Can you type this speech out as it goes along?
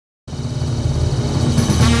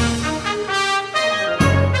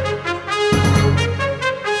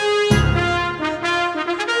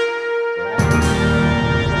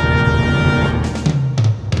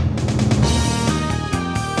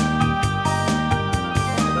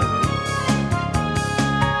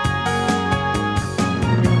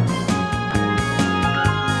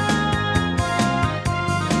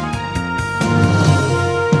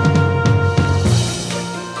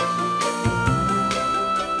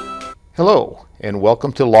Hello, and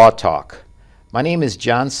welcome to Law Talk. My name is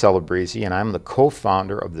John Celebrezze, and I'm the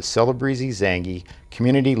co-founder of the Celebrezze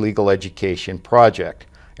Community Legal Education Project,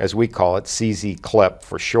 as we call it, CZ-CLEP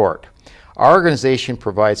for short. Our organization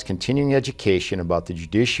provides continuing education about the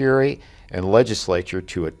judiciary and legislature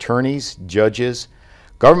to attorneys, judges,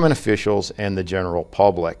 government officials, and the general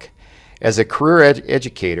public. As a career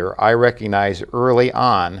educator, I recognize early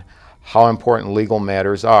on how important legal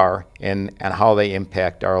matters are and how they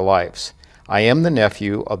impact our lives. I am the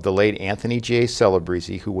nephew of the late Anthony J.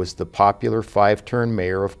 Celebrezze, who was the popular 5-term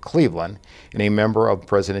mayor of Cleveland and a member of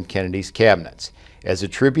President Kennedy's cabinets. As a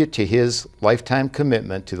tribute to his lifetime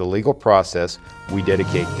commitment to the legal process, we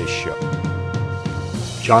dedicate this show.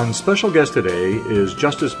 John's special guest today is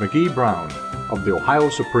Justice McGee Brown of the Ohio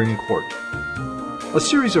Supreme Court. A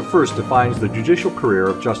series of firsts defines the judicial career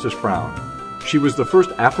of Justice Brown. She was the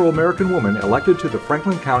first Afro-American woman elected to the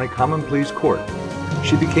Franklin County Common Pleas Court.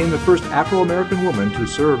 She became the first Afro-American woman to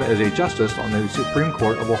serve as a justice on the Supreme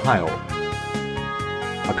Court of Ohio.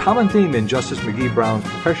 A common theme in Justice McGee Brown's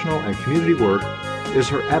professional and community work is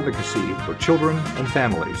her advocacy for children and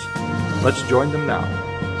families. Let's join them now.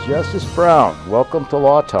 Justice Brown, welcome to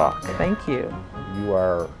Law Talk. Thank you.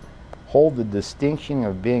 You hold the distinction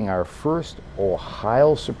of being our first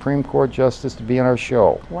Ohio Supreme Court Justice to be on our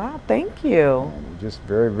show. Wow, thank you. And we're just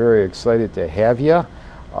very, very excited to have you.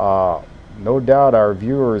 No doubt our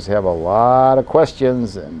viewers have a lot of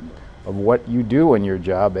questions of what you do in your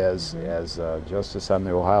job as Justice on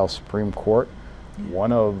the Ohio Supreme Court.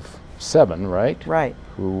 One of 7, right? Right.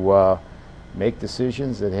 Who make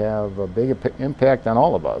decisions that have a big impact on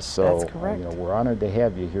all of us. So, that's correct. We're honored to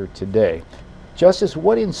have you here today. Justice,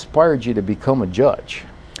 what inspired you to become a judge?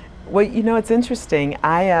 Well, it's interesting.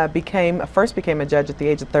 I first became a judge at the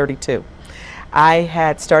age of 32. I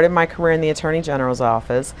had started my career in the Attorney General's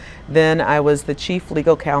office. Then I was the chief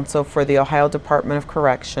legal counsel for the Ohio Department of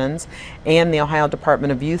Corrections and the Ohio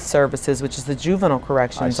Department of Youth Services, which is the juvenile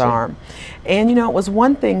corrections arm. And it was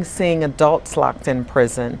one thing seeing adults locked in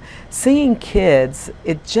prison. Seeing kids,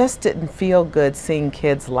 it just didn't feel good seeing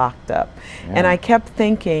kids locked up. Yeah. And I kept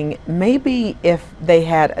thinking, maybe if they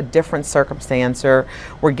had a different circumstance or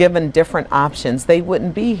were given different options, they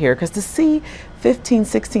wouldn't be here. Because to see 15,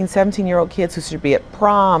 16, 17-year-old kids who should be at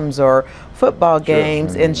proms or football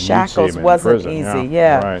games in shackles wasn't easy.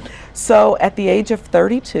 Yeah. Right. So at the age of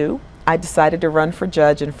 32, I decided to run for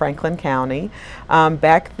judge in Franklin County.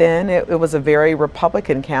 Back then, it was a very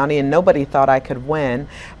Republican county, and nobody thought I could win.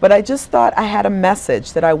 But I just thought I had a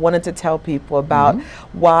message that I wanted to tell people about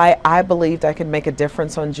why I believed I could make a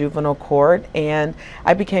difference on juvenile court. And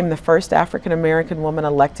I became the first African-American woman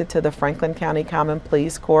elected to the Franklin County Common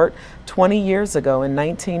Pleas Court 20 years ago in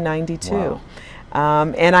 1992.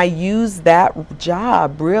 Wow. And I used that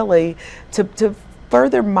job really to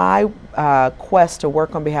further my quest to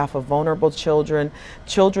work on behalf of vulnerable children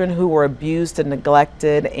who were abused and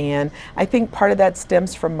neglected. And I think part of that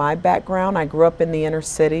stems from my background. I grew up in the inner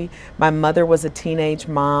city. My mother was a teenage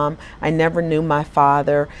mom. I never knew my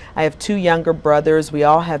father. I have 2 younger brothers. We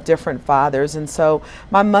all have different fathers. And so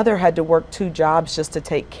my mother had to work 2 jobs just to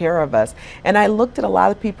take care of us. And I looked at a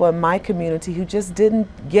lot of people in my community who just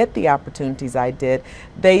didn't get the opportunities I did.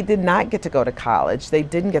 They did not get to go to college. They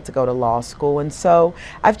didn't get to go to law school. And so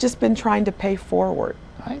I've just been trying to pay forward.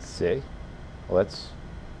 I see. Well, that's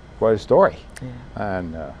quite a story. Yeah.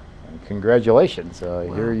 And congratulations.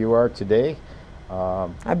 Wow. Here you are today.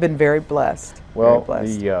 I've been very blessed. Well,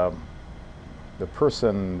 very blessed. The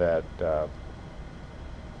person that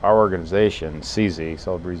our organization, CZ,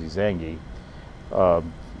 Celebrezze,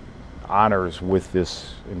 honors with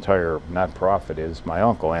this entire nonprofit is my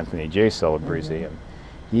uncle, Anthony J. Celebrezze. And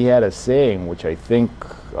he had a saying, which I think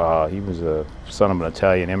he was a son of an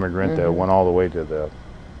Italian immigrant that went all the way to the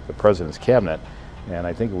president's cabinet, and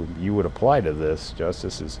I think you would apply to this,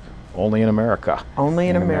 Justice, is only in America. Only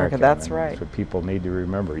in America, that's right. That's what people need to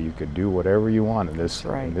remember. You could do whatever you want in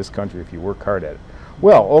this country if you work hard at it.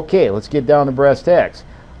 Well, okay, let's get down to brass tacks.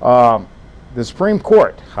 The Supreme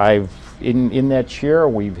Court, in that chair,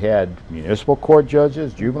 we've had municipal court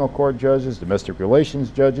judges, juvenile court judges, domestic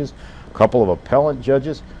relations judges, a couple of appellant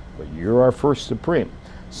judges, but you're our first Supreme.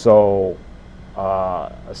 So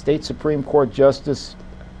a state Supreme Court justice,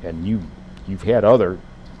 and you've had other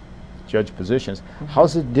judge positions.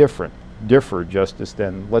 How's it differ, Justice,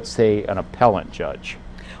 than, let's say, an appellant judge?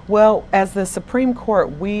 Well, as the Supreme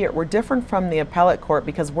Court, we're different from the appellate court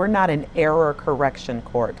because we're not an error correction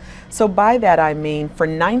court. So by that I mean for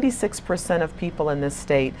 96% of people in this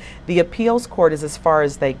state, the appeals court is as far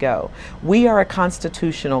as they go. We are a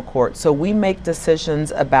constitutional court, so we make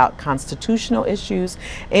decisions about constitutional issues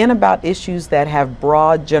and about issues that have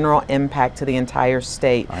broad general impact to the entire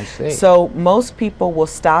state. I see. So most people will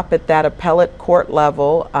stop at that appellate court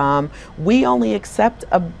level. We only accept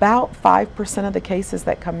about 5% of the cases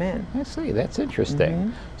that come in. I see. That's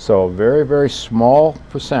interesting. So very, very small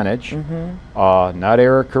percentage, not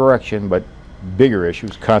error correction, but bigger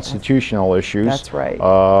issues, constitutional issues. That's right.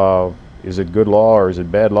 Is it good law or is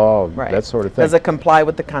it bad law? Right. That sort of thing. Does it comply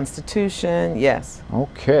with the Constitution? Yes.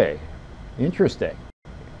 Okay. Interesting.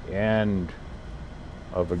 And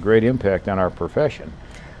of a great impact on our profession.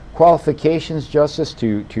 Qualifications, Justice,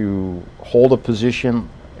 to hold a position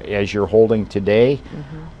as you're holding today,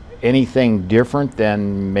 anything different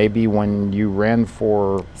than maybe when you ran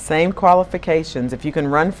for? Same qualifications. If you can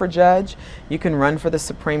run for judge, you can run for the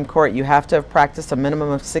Supreme Court. You have to have practiced a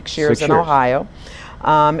minimum of 6 years in Ohio.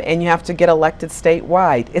 And you have to get elected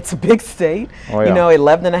statewide. It's a big state, oh, yeah. You know,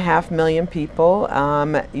 11.5 million people.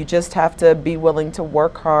 You just have to be willing to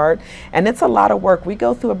work hard, and it's a lot of work. We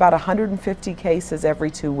go through about 150 cases every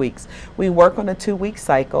 2 weeks. We work on a 2-week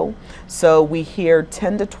cycle, so we hear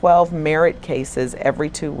 10 to 12 merit cases every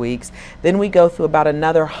 2 weeks. Then we go through about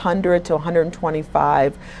another 100 to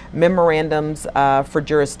 125 memorandums for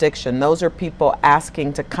jurisdiction. Those are people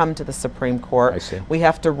asking to come to the Supreme Court. I see. We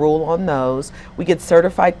have to rule on those. We get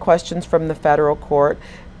certified questions from the federal court,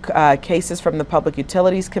 cases from the Public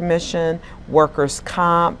Utilities Commission, workers'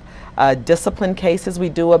 comp, discipline cases. We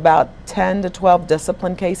do about 10 to 12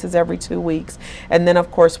 discipline cases every 2 weeks. And then, of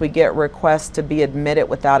course, we get requests to be admitted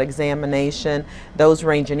without examination. Those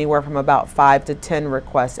range anywhere from about 5 to 10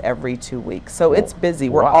 requests every 2 weeks. So it's busy.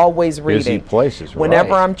 We're always reading. Busy places,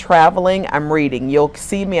 Whenever right. I'm traveling, I'm reading. You'll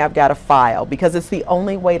see me, I've got a file, because it's the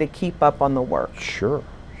only way to keep up on the work. Sure,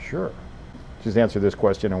 sure. Just answer this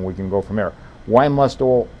question and we can go from there. Why must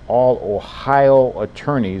all Ohio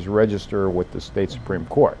attorneys register with the state Supreme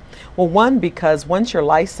Court? Well, one, because once you're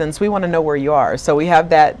licensed, we want to know where you are. So we have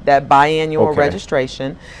that biannual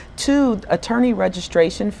registration. 2, attorney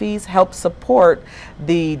registration fees help support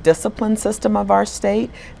the discipline system of our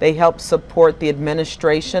state. They help support the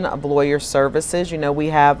administration of lawyer services. You know, we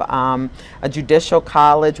have a judicial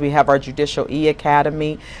college, we have our Judicial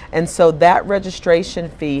E-Academy, and so that registration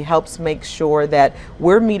fee helps make sure that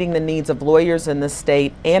we're meeting the needs of lawyers in the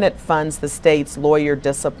state, and it funds the state's lawyer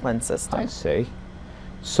discipline system. I see.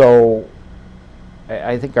 So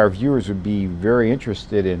I think our viewers would be very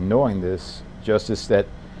interested in knowing this, Justice, that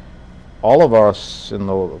all of us in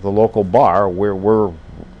the local bar,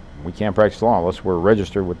 we can't practice law unless we're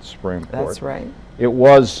registered with the Supreme Court. That's right. It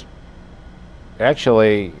was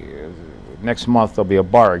actually, next month there'll be a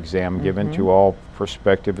bar exam given to all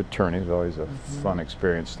prospective attorneys. Always a fun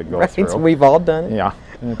experience to go through. We've all done it. Yeah.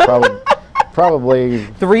 And probably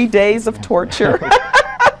 3 days of torture.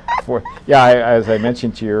 As I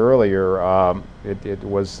mentioned to you earlier, it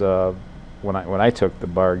was when I took the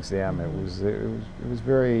bar exam. It was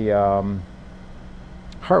very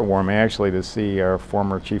heartwarming actually to see our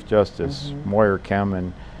former Chief Justice Moyer come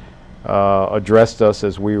and addressed us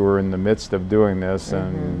as we were in the midst of doing this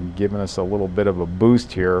and giving us a little bit of a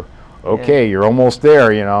boost here. Okay, you're almost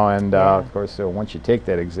there, you know, and of course, once you take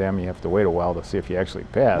that exam, you have to wait a while to see if you actually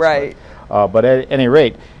pass. Right. But at any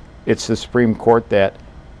rate, it's the Supreme Court that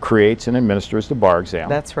creates and administers the bar exam.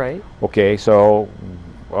 That's right. Okay, so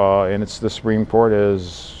and it's the Supreme Court,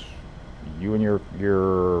 as you and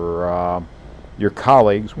your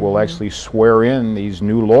colleagues will actually swear in these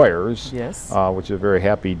new lawyers. Yes. Which is a very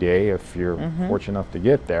happy day if you're fortunate enough to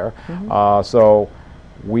get there. So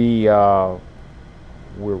we are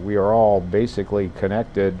all basically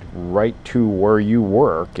connected right to where you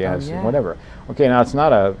work as whatever. Okay, now it's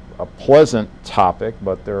not a pleasant topic,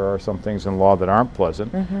 but there are some things in law that aren't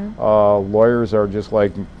pleasant. Lawyers are just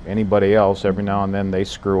like anybody else. Every now and then they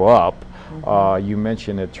screw up. You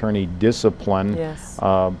mentioned attorney discipline. Yes.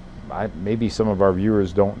 Maybe some of our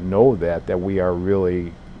viewers don't know that we are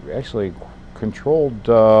really actually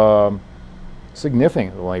controlled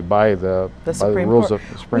significantly by the rules of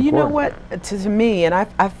the Supreme Court. Well, you know what, to me, and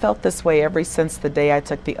I've felt this way ever since the day I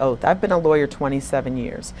took the oath. I've been a lawyer 27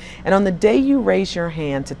 years. And on the day you raise your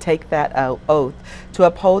hand to take that oath to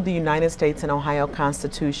uphold the United States and Ohio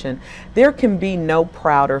Constitution, there can be no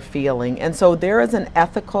prouder feeling. And so there is an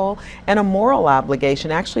ethical and a moral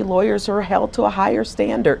obligation. Actually, lawyers are held to a higher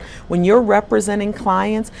standard. When you're representing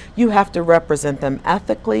clients, you have to represent them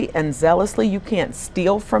ethically and zealously. You can't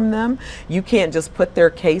steal from them. You can't can't just put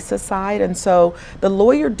their case aside. And so the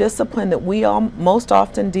lawyer discipline that we all most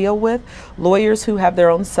often deal with, lawyers who have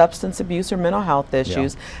their own substance abuse or mental health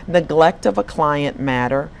issues, neglect of a client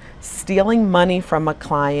matter, stealing money from a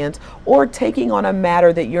client, or taking on a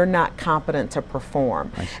matter that you're not competent to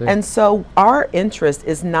perform. And so our interest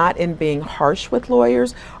is not in being harsh with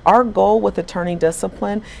lawyers. Our goal with attorney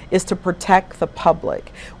discipline is to protect the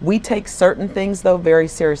public. We take certain things, though, very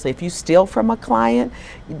seriously. If you steal from a client,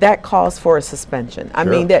 that calls for a suspension. I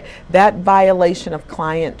mean, that violation of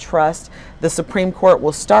client trust, the Supreme Court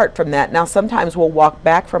will start from that. Now, sometimes we'll walk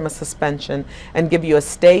back from a suspension and give you a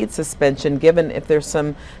stayed suspension, given if there's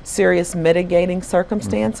some serious mitigating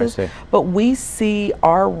circumstances. But we see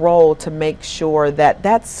our role to make sure that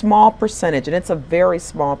that small percentage, and it's a very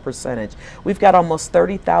small percentage, we've got almost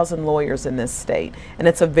 30,000 lawyers in this state, and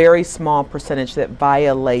it's a very small percentage that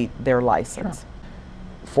violate their license.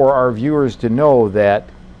 For our viewers to know that,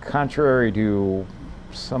 contrary to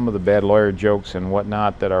some of the bad lawyer jokes and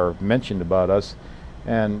whatnot that are mentioned about us,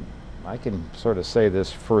 and I can sort of say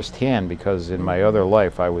this firsthand because in my other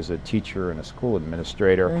life I was a teacher and a school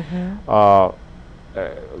administrator.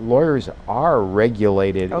 Lawyers are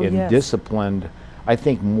regulated and disciplined, I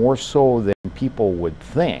think, more so than people would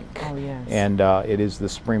think. And it is the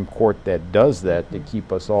Supreme Court that does that to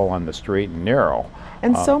keep us all on the straight and narrow.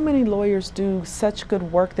 And so many lawyers do such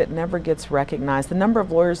good work that never gets recognized. The number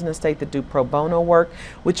of lawyers in the state that do pro bono work,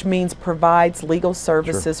 which means provides legal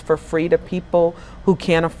services for free to people who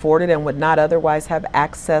can't afford it and would not otherwise have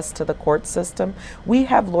access to the court system. We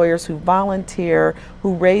have lawyers who volunteer,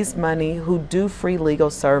 who raise money, who do free legal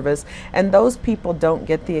service, and those people don't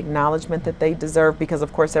get the acknowledgement that they deserve because,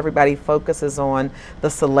 of course, everybody focuses on the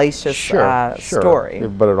salacious story.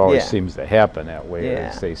 But it always seems to happen that way.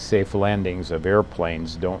 They say safe landings of airplanes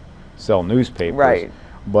don't sell newspapers.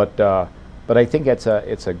 But I think it's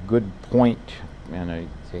a good point, and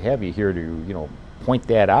to have you here to point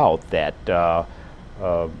that out, that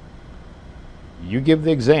you give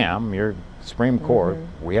the exam, you're Supreme Court,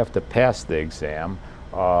 we have to pass the exam.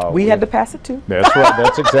 We had to pass it too. That's right.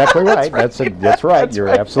 That's exactly right. That's right. You're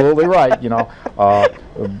absolutely right.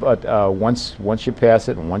 But once you pass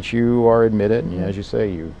it and once you are admitted, and as you say,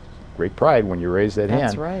 you great pride when you raise that hand.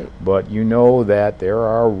 That's right. But you know that there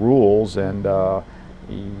are rules, and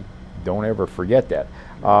you don't ever forget that.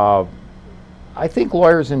 I think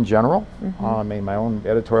lawyers in general, I made my own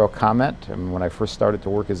editorial comment, and when I first started to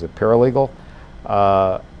work as a paralegal,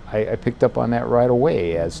 I picked up on that right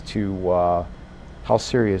away as to how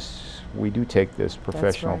serious we do take this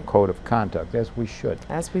professional code of conduct, as we should.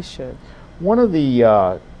 As we should. One of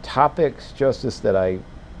the topics, Justice, that I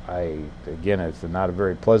again, it's not a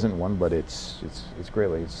very pleasant one, but it's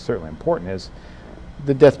certainly important, is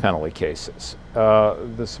the death penalty cases.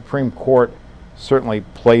 The Supreme Court certainly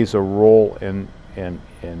plays a role in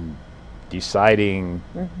deciding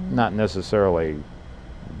not necessarily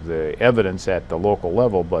the evidence at the local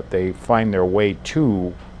level, but they find their way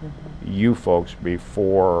to you folks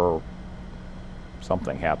before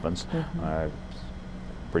something happens.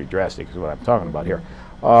 Pretty drastic is what I'm talking about here.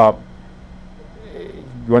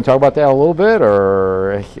 You want to talk about that a little bit,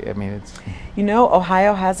 or I mean, it's.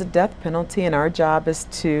 Ohio has a death penalty, and our job is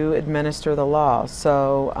to administer the law.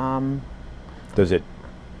 So, does it?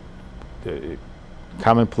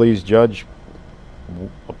 Common pleas judge,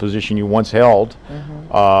 a position you once held.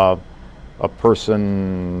 A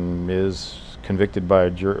person is convicted by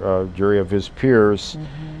a jury of his peers.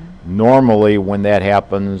 Normally, when that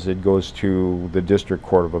happens, it goes to the District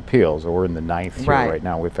Court of Appeals. We're in the 9th here right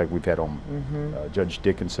now. In fact, we've had Judge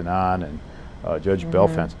Dickinson on and Judge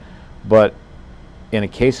Belfence. But in a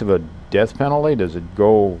case of a death penalty, does it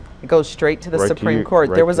go? It goes straight to the Supreme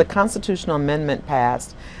Court. There was a constitutional amendment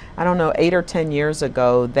passed, I don't know, 8 or 10 years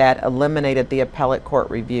ago, that eliminated the appellate court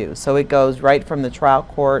review. So it goes right from the trial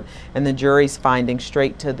court and the jury's findings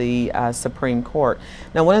straight to the Supreme Court.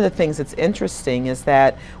 Now, one of the things that's interesting is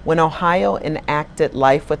that when Ohio enacted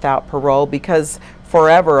life without parole, because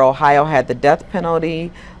forever Ohio had the death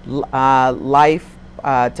penalty, life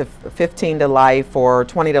to 15 to life, or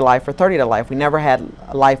 20 to life, or 30 to life. We never had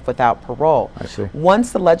life without parole. I see.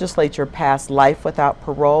 Once the legislature passed life without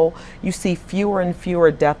parole, you see fewer and fewer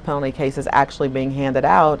death penalty cases actually being handed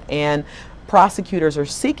out, and prosecutors are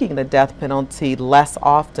seeking the death penalty less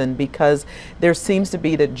often because there seems to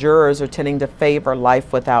be that jurors are tending to favor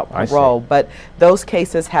life without parole. But those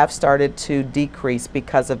cases have started to decrease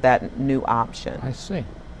because of that new option. I see.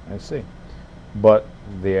 But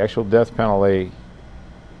the actual death penalty,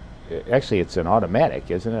 actually, it's an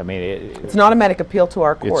automatic, isn't it? I mean, it's an automatic appeal to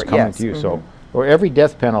our court. It's coming to you. So, for every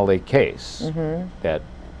death penalty case that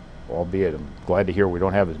albeit I'm glad to hear we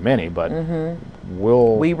don't have as many, but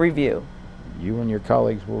We review. you and your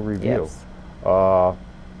colleagues will review. Yes.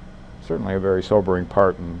 Certainly a very sobering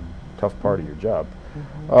part and tough part of your job.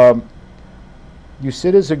 You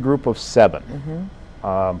sit as a group of 7.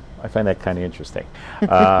 I find that kind of interesting.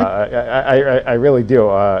 I really do.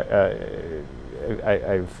 I've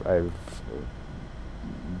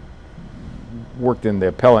worked in the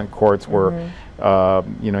appellant courts where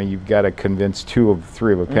you know, you've got to convince 2 of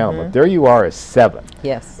 3 of a panel, but there you are as 7.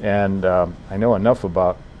 Yes. And I know enough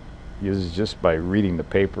about you just by reading the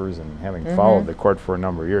papers and having followed the court for a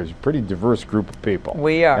number of years. A pretty diverse group of people.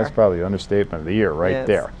 We are. That's probably the understatement of the year right Yes.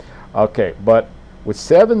 there. Okay, but with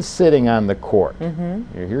 7 sitting on the court,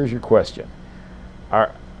 here's your question: Are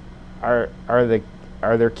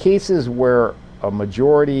there cases where a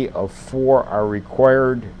majority of 4 are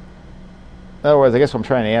required? In other words, I guess what I'm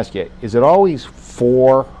trying to ask you, is it always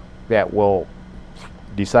 4 that will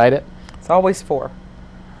decide it? It's always 4.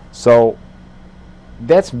 So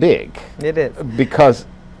that's big. It is. Because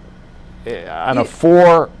on a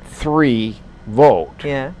 4-3 vote,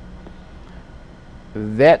 Yeah.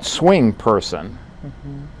 that swing person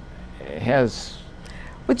has...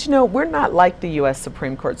 But you know, we're not like the U.S.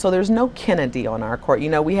 Supreme Court, so there's no Kennedy on our court. You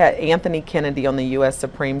know, we had Anthony Kennedy on the U.S.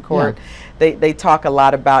 Supreme Court. They talk a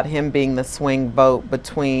lot about him being the swing vote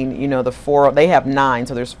between, you know, the 4. They have 9,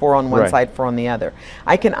 so there's 4 on one side, 4 on the other.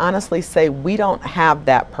 I can honestly say we don't have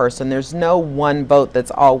that person. There's no one vote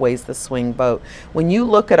that's always the swing vote. When you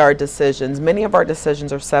look at our decisions, many of our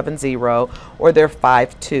decisions are 7-0 or they're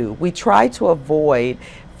 5-2. We try to avoid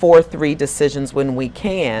 4-3 decisions when we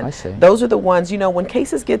can. I see. Those are the ones, you know, when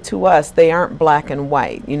cases get to us, they aren't black and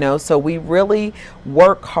white, you know, so we really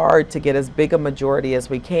work hard to get as big a majority as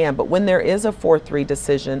we can. But when there is a 4-3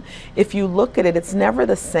 decision, if you look at it, it's never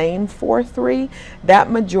the same 4-3. That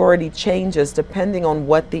majority changes depending on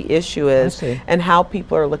what the issue is and how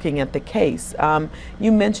people are looking at the case.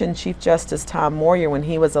 You mentioned Chief Justice Tom Moyer when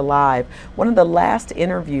he was alive. One of the last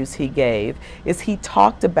interviews he gave is he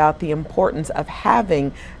talked about the importance of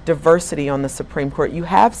having diversity on the Supreme Court. You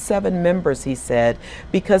have 7 members, he said,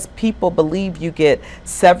 because people believe you get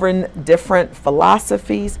 7 different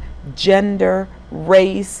philosophies, gender,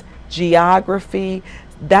 race, geography.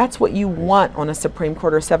 That's what you want on a Supreme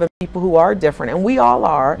Court, or 7 people who are different, and we all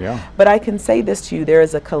are. But I can say this to you, there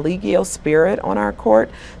is a collegial spirit on our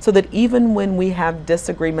court, so that even when we have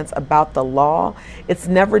disagreements about the law, it's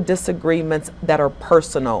never disagreements that are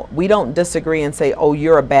personal. We don't disagree and say, oh,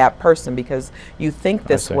 you're a bad person because you think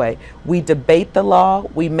this way. We debate the law,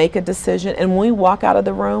 we make a decision, and when we walk out of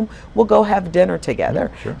the room, we'll go have dinner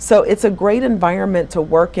together. So it's a great environment to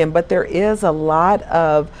work in, but there is a lot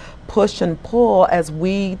of push and pull as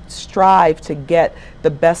we strive to get the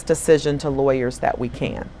best decision to lawyers that we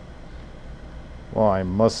can. Well, I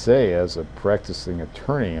must say, as a practicing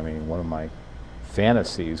attorney, I mean, one of my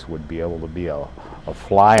fantasies would be able to be a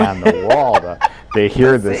fly on the wall to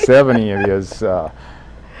hear the 70 of you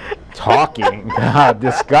talking,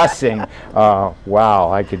 discussing.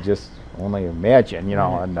 Wow, I could just only imagine, you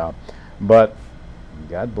know. And but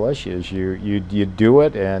God bless you as you do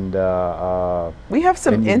it, and we have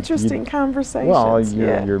some interesting conversations. Well,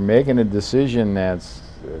 you're making a decision that's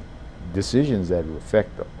decisions that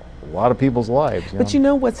affect a lot of people's lives. But you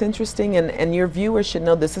know what's interesting, and your viewers should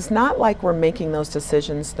know this, it's not like we're making those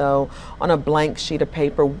decisions, though, on a blank sheet of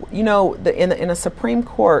paper. You know, in a Supreme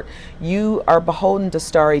Court, you are beholden to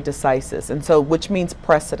stare decisis, and so, which means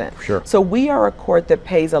precedent. So we are a court that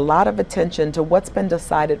pays a lot of attention to what's been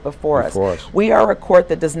decided before us. We are a court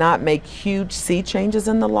that does not make huge sea changes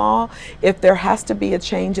in the law. If there has to be a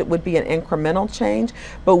change, it would be an incremental change,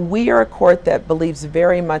 but we are a court that believes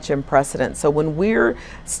very much in precedent. So when we're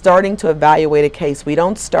starting to evaluate a case, we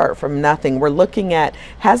don't start from nothing. We're looking at,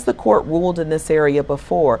 has the court ruled in this area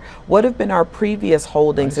before? What have been our previous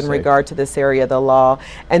holdings in regard to this area of the law?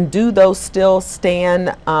 And do those still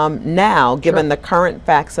stand now, given the current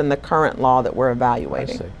facts and the current law that we're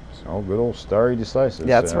evaluating? So good old stare decisis.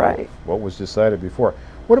 That's right. What was decided before.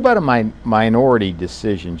 What about a minority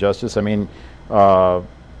decision, Justice? I mean,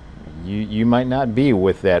 you might not be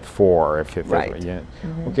with that 4 if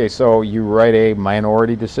okay, so you write a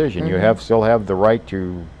minority decision. You still have the right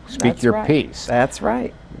to speak your piece. That's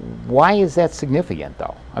right. Why is that significant,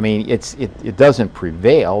 though? I mean, it doesn't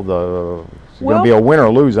prevail. It's going to be a win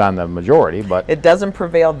or lose on the majority, but it doesn't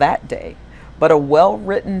prevail that day. but a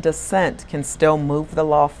well-written dissent can still move the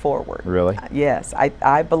law forward. Really? Yes,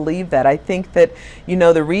 I believe that. I think that, you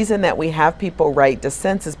know, the reason that we have people write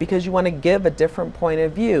dissents is because you want to give a different point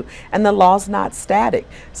of view, and the law's not static.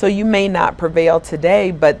 So you may not prevail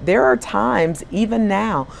today, but there are times, even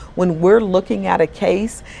now, when we're looking at a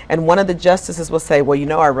case and one of the justices will say, well, you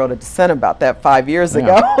know, I wrote a dissent about that 5 years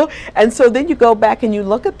ago. And so then you go back and you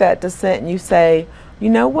look at that dissent and you say,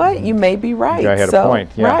 you know what, you may be right. I had a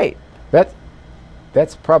point. Yeah. Right.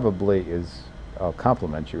 That's probably, I'll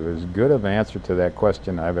compliment you, as good of an answer to that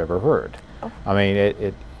question I've ever heard. Oh. I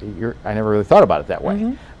mean, I never really thought about it that way.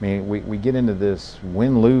 Mm-hmm. I mean, we get into this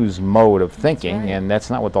win-lose mode of thinking, right. and that's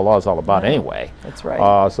not what the law is all about anyway. That's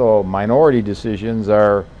right. So minority decisions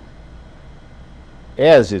are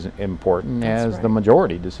as important That's as right. the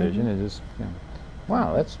majority decision. Mm-hmm. It is, you know,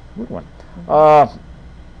 wow, that's a good one. Mm-hmm.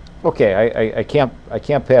 Okay, I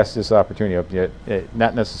can't pass this opportunity up yet.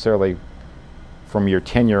 Not necessarily from your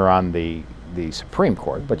tenure on the Supreme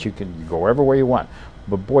Court, but you go everywhere you want.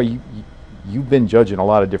 But boy, you've been judging a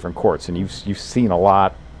lot of different courts, and you've seen a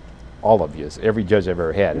lot. All of you, every judge I've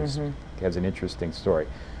ever had has an interesting story.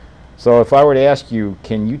 So if I were to ask you,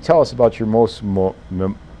 can you tell us about your most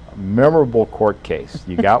memorable court case?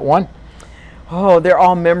 You got one? Oh, they're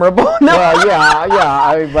all memorable. No. Well,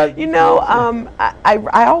 yeah. But you know,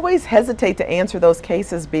 I always hesitate to answer those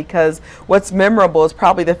cases because what's memorable is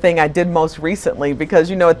probably the thing I did most recently, because,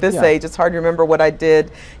 you know, at this age, it's hard to remember what I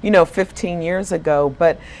did, you know, 15 years ago.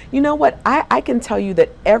 But you know what? I can tell you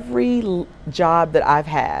that every job that I've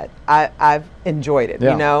had, I've enjoyed it,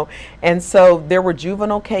 you know. And so there were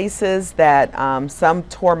juvenile cases that some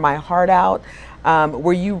tore my heart out.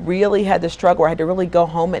 Where you really had to struggle, or had to really go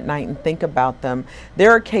home at night and think about them. There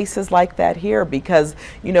are cases like that here because,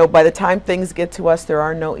 you know, by the time things get to us, there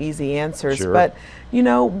are no easy answers. Sure. But, you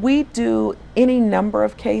know, we do any number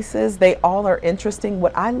of cases. They all are interesting.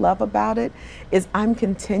 What I love about it is I'm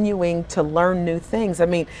continuing to learn new things. I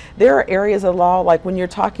mean, there are areas of law, like when you're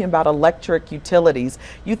talking about electric utilities,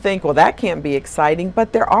 you think, well, that can't be exciting,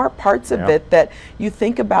 but there are parts of it that you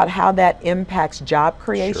think about how that impacts job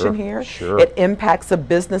creation here. Sure. It impacts a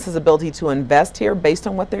business's ability to invest here based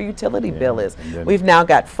on what their utility bill is. We've now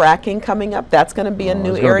got fracking coming up. That's going to be a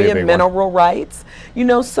new area, mineral rights. You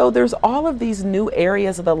know, so there's all of these new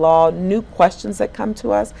areas of the law, new questions that come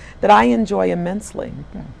to us that I enjoy immensely.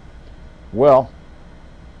 Okay. Well,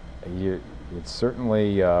 it's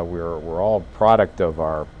certainly, we're all product of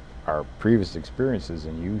our previous experiences,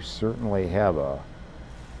 and you certainly have a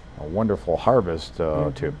wonderful harvest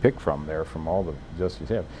to pick from there, from all the justices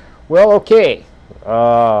have. Well, okay,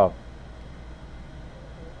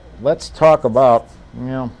 let's talk about, you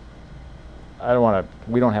know,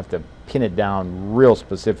 we don't have to pin it down real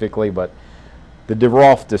specifically, but the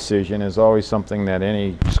DeRolf decision is always something that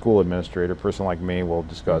any school administrator, person like me, will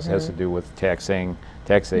discuss. It has to do with taxation,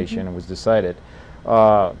 and was decided.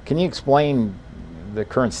 Can you explain the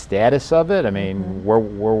current status of it? I mean, where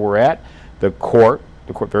we're at? The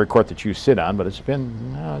very court that you sit on, but it's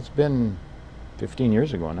been 15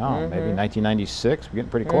 years ago now, maybe 1996. We're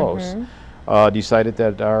getting pretty close. Decided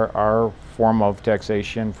that our form of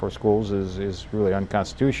taxation for schools is really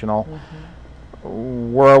unconstitutional.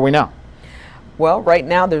 Where are we now? Well, right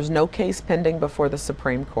now there's no case pending before the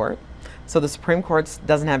Supreme Court. So the Supreme Court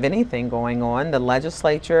doesn't have anything going on. The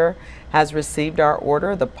legislature has received our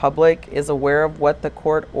order. The public is aware of what the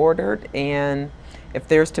court ordered, and if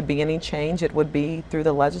there's to be any change, it would be through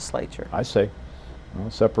the legislature. I say, well,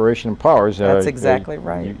 separation of powers. That's exactly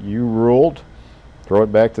right. You ruled, throw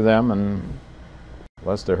it back to them, and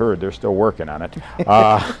lest they heard, they're still working on it.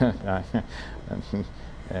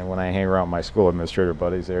 And when I hang around my school administrator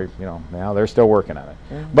buddies, now they're still working on it.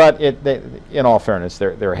 But in all fairness,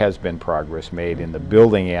 there has been progress made in the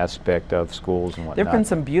building aspect of schools and whatnot. There have been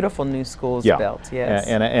some beautiful new schools built, yes.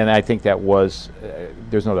 And I think that was,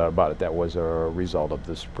 there's no doubt about it, that was a result of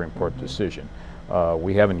the Supreme Court decision.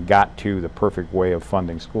 We haven't got to the perfect way of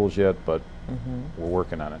funding schools yet, but we're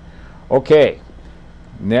working on it. Okay,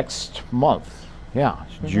 next month,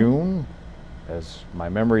 June. As my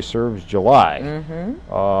memory serves, July.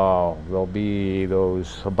 There'll be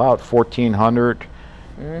those about 1,400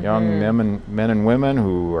 young men and women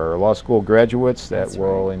who are law school graduates that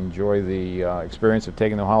will enjoy the experience of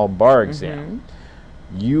taking the Ohio bar exam.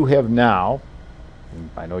 You have now,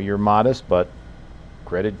 I know you're modest, but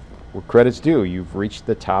credit where credit's due, you've reached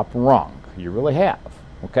the top rung. You really have.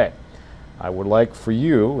 Okay. I would like for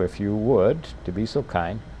you, if you would, to be so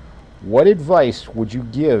kind, what advice would you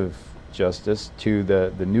give, Justice, to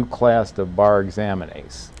the new class of bar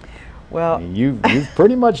examinees? Well, I mean, you've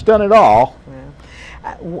pretty much done it all.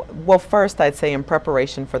 Well, first I'd say in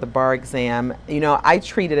preparation for the bar exam, I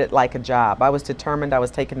treated it like a job. I was determined I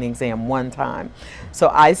was taking the exam one time. So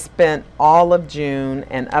I spent all of June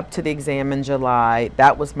and up to the exam in July.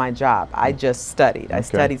 That was my job. I just studied. I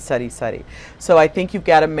studied. So I think you've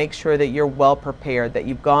got to make sure that you're well prepared, that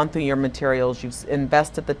you've gone through your materials, you've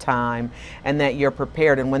invested the time, and that you're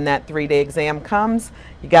prepared. And when that 3-day exam comes,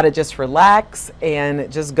 you got to just relax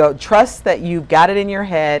and just go. Trust that you've got it in your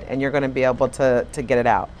head and you're going to be able to get it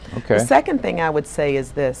out. Okay. The second thing I would say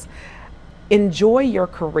is this. Enjoy your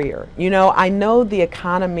career. I know the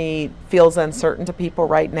economy feels uncertain to people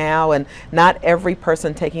right now, and not every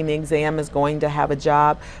person taking the exam is going to have a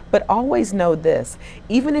job, but always know this: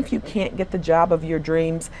 even if you can't get the job of your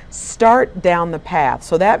dreams, start down the path.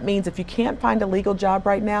 So that means if you can't find a legal job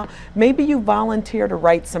right now, maybe you volunteer to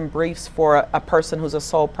write some briefs for a person who's a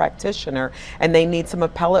sole practitioner and they need some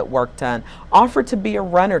appellate work done. Offer to be a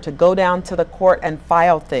runner, to go down to the court and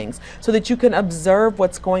file things so that you can observe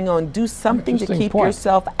what's going on. Do something to keep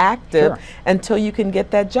yourself active until you can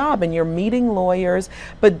get that job. And you're meeting lawyers,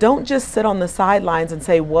 but don't just sit on the sidelines and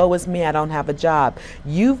say, woe is me, I don't have a job.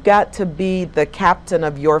 You've got to be the captain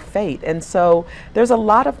of your fate. And so there's a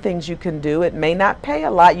lot of things you can do. It may not pay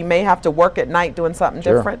a lot. You may have to work at night doing something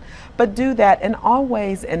different, but do that. And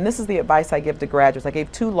always, and this is the advice I give to graduates. I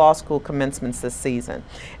gave 2 law school commencements this season.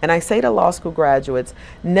 And I say to law school graduates,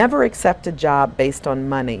 never accept a job based on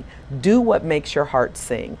money. Do what makes your heart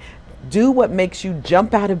sing. Do what makes you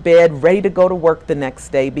jump out of bed, ready to go to work the next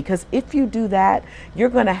day, because if you do that, you're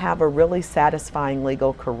going to have a really satisfying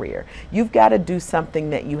legal career. You've got to do something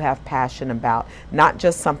that you have passion about, not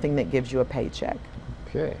just something that gives you a paycheck.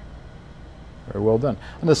 Okay. Very well done.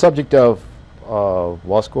 On the subject of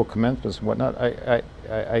law school commencements and whatnot, I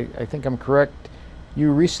think I'm correct.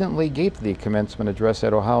 You recently gave the commencement address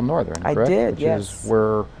at Ohio Northern, correct? I did, Which yes. is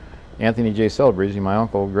where Anthony J. Celebrezze, my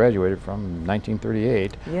uncle, graduated from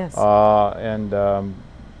 1938. Yes.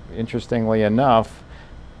 Interestingly enough,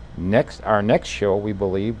 our next show, we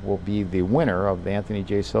believe, will be the winner of the Anthony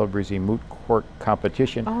J. Celebrezze moot court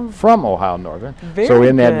competition from Ohio Northern. So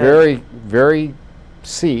in that very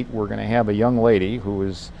seat, we're going to have a young lady who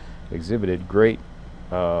has exhibited great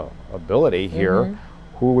ability here,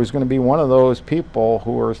 who is going to be one of those people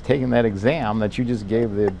who are taking that exam that you just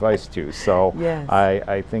gave the advice to. So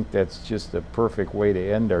I think that's just a perfect way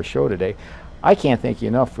to end our show today. I can't thank you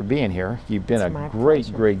enough for being here. You've been a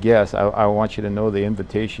great guest. I want you to know the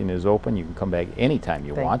invitation is open. You can come back anytime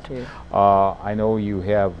you want. Thank you. I know you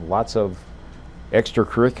have lots of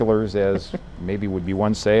extracurriculars, as maybe would be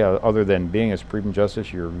one say, other than being a Supreme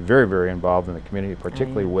Justice. You're very involved in the community,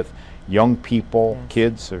 particularly with young people.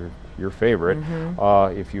 Kids are your favorite.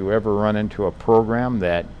 If you ever run into a program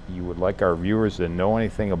that you would like our viewers to know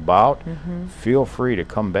anything about, feel free to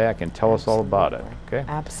come back and tell us all about it. Okay?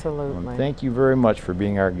 Absolutely. Well, thank you very much for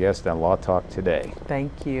being our guest on Law Talk today.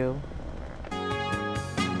 Thank you.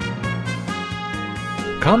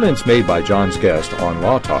 Comments made by John's guest on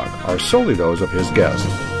Law Talk are solely those of his guest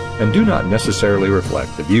and do not necessarily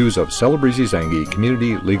reflect the views of Celebrezze Zangi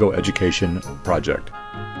Community Legal Education Project.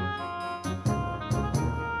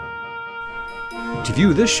 To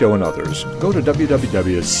view this show and others, go to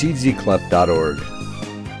www.czclep.org.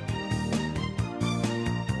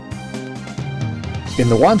 In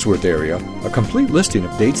the Wadsworth area, a complete listing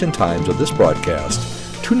of dates and times of this broadcast,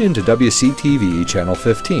 tune in to WCTV Channel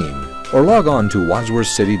 15 or log on to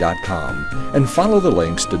wadsworthcity.com and follow the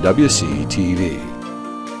links to WCTV.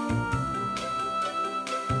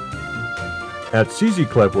 At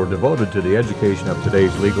CZClep, we're devoted to the education of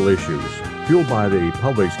today's legal issues. Fueled by the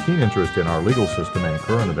public's keen interest in our legal system and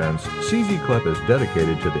current events, CZClep is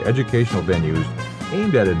dedicated to the educational venues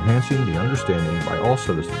aimed at enhancing the understanding by all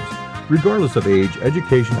citizens, regardless of age,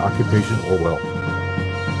 education, occupation, or wealth.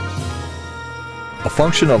 A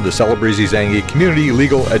function of the Celebrezze Zangi Community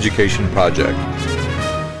Legal Education Project.